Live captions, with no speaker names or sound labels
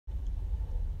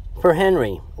For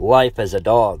Henry, life as a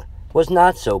dog was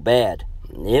not so bad.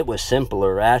 It was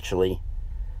simpler, actually.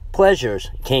 Pleasures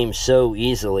came so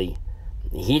easily.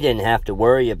 He didn't have to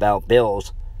worry about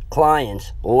bills,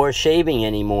 clients, or shaving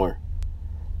anymore.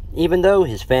 Even though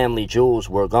his family jewels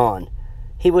were gone,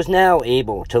 he was now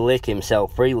able to lick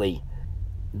himself freely.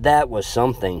 That was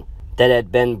something that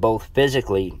had been both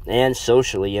physically and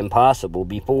socially impossible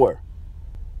before.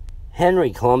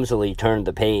 Henry clumsily turned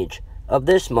the page of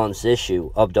this month's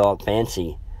issue of Dog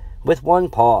Fancy with one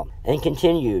paw and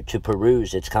continued to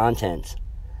peruse its contents.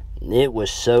 It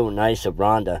was so nice of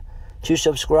Rhonda to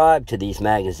subscribe to these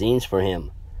magazines for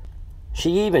him.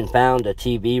 She even found a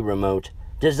TV remote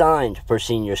designed for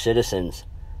senior citizens.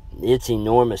 Its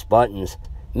enormous buttons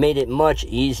made it much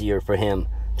easier for him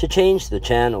to change the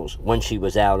channels when she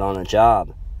was out on a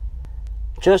job.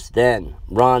 Just then,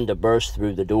 Rhonda burst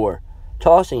through the door,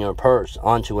 tossing her purse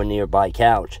onto a nearby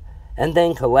couch, and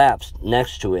then collapsed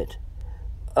next to it.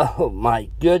 "Oh my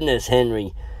goodness,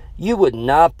 Henry, you would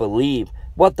not believe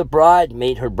what the bride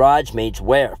made her bridesmaids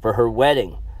wear for her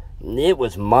wedding. It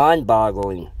was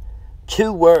mind-boggling.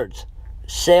 2 words,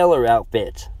 sailor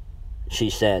outfits," she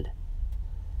said.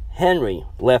 Henry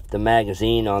left the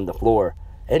magazine on the floor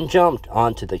and jumped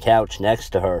onto the couch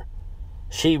next to her.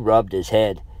 She rubbed his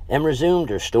head and resumed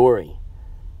her story.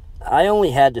 "I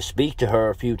only had to speak to her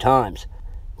a few times,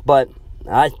 but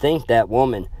I think that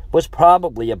woman was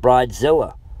probably a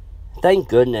bridezilla. Thank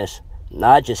goodness,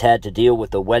 I just had to deal with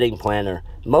the wedding planner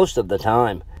most of the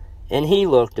time, and he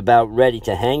looked about ready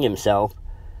to hang himself.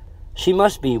 She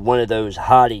must be one of those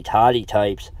hotty-toddy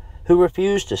types who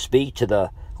refuse to speak to the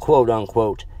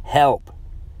quote-unquote help."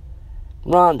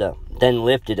 Rhonda then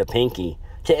lifted a pinky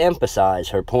to emphasize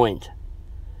her point.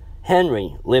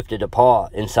 Henry lifted a paw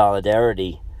in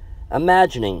solidarity,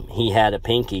 imagining he had a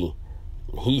pinky.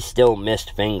 He still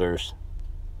missed fingers.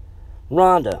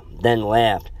 Rhonda then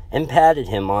laughed and patted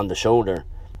him on the shoulder.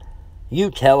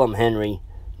 "You tell him, Henry.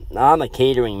 I'm a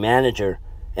catering manager,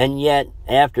 and yet,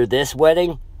 after this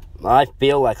wedding, I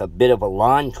feel like a bit of a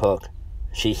line cook,"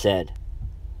 she said.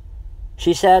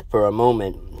 She sat for a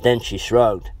moment, then she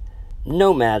shrugged.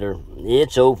 "No matter,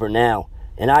 it's over now,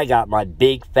 and I got my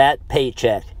big fat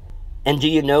paycheck. And do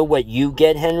you know what you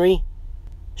get, Henry?"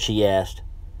 she asked.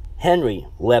 Henry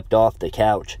leapt off the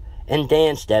couch and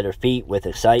danced at her feet with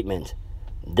excitement.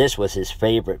 This was his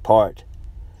favorite part.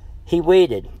 He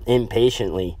waited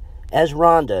impatiently as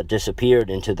Rhonda disappeared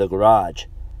into the garage.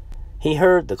 He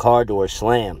heard the car door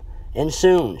slam, and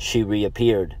soon she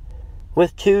reappeared,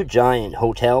 with 2 giant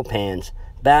hotel pans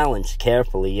balanced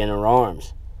carefully in her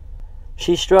arms.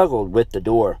 She struggled with the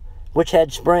door, which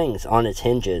had springs on its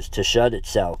hinges to shut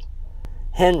itself.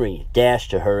 Henry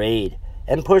dashed to her aid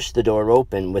and pushed the door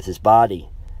open with his body.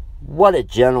 "What a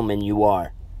gentleman you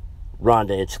are!"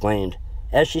 Rhonda exclaimed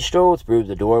as she strolled through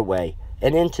the doorway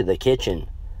and into the kitchen.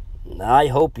 "I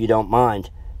hope you don't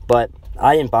mind, but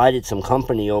I invited some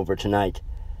company over tonight.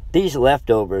 These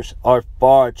leftovers are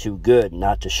far too good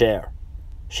not to share,"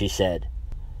 she said.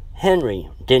 Henry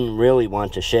didn't really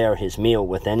want to share his meal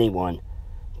with anyone,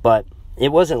 but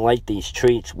it wasn't like these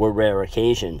treats were rare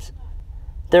occasions.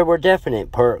 There were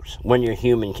definite perks when your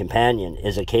human companion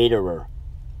is a caterer.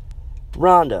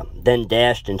 Rhonda then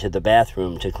dashed into the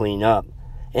bathroom to clean up,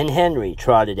 and Henry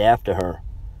trotted after her.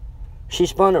 She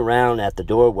spun around at the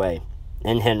doorway,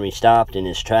 and Henry stopped in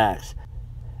his tracks.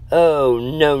 "Oh,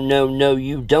 no,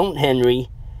 you don't, Henry.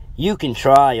 You can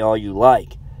try all you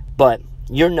like, but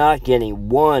you're not getting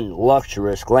one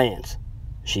luxurious glance,"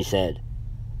 she said.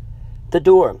 The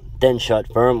door then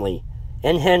shut firmly,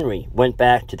 and Henry went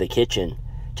back to the kitchen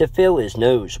to fill his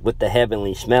nose with the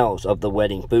heavenly smells of the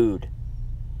wedding food.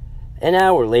 An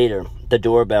hour later, the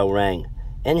doorbell rang,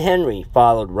 and Henry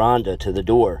followed Rhonda to the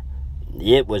door.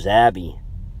 It was Abby.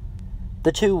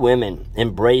 The 2 women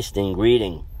embraced in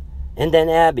greeting, and then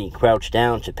Abby crouched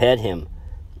down to pet him.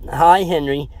 "Hi,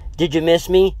 Henry. Did you miss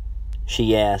me?"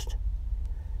 she asked.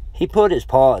 He put his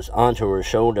paws onto her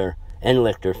shoulder and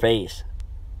licked her face.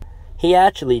 He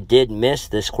actually did miss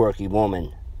this quirky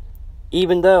woman.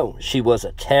 Even though she was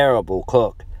a terrible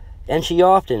cook, and she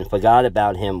often forgot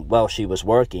about him while she was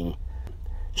working,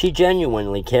 she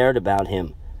genuinely cared about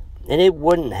him, and it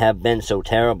wouldn't have been so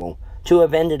terrible to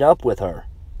have ended up with her.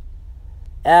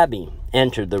 Abby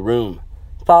entered the room,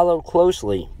 followed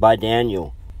closely by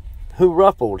Daniel, who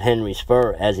ruffled Henry's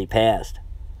fur as he passed.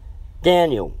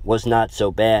 Daniel was not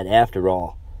so bad after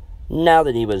all, now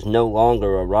that he was no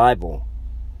longer a rival.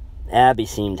 Abby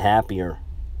seemed happier.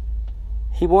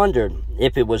 He wondered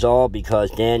if it was all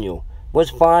because Daniel was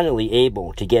finally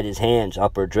able to get his hands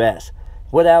up her dress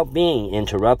without being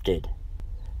interrupted.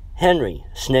 Henry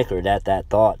snickered at that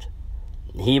thought.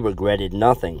 he regretted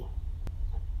nothing.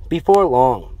 Before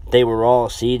long, they were all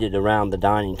seated around the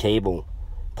dining table,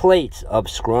 plates of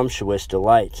scrumptious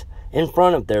delights in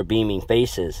front of their beaming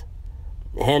faces.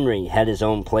 Henry had his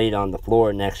own plate on the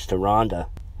floor next to Rhonda.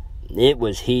 It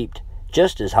was heaped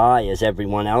just as high as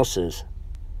everyone else's.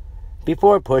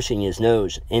 Before pushing his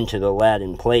nose into the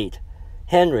Latin plate,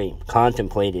 Henry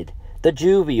contemplated the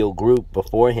jovial group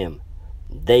before him.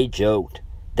 They joked,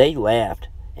 they laughed,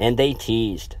 and they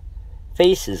teased,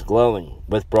 faces glowing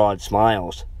with broad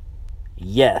smiles.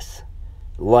 Yes,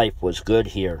 life was good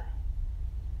here.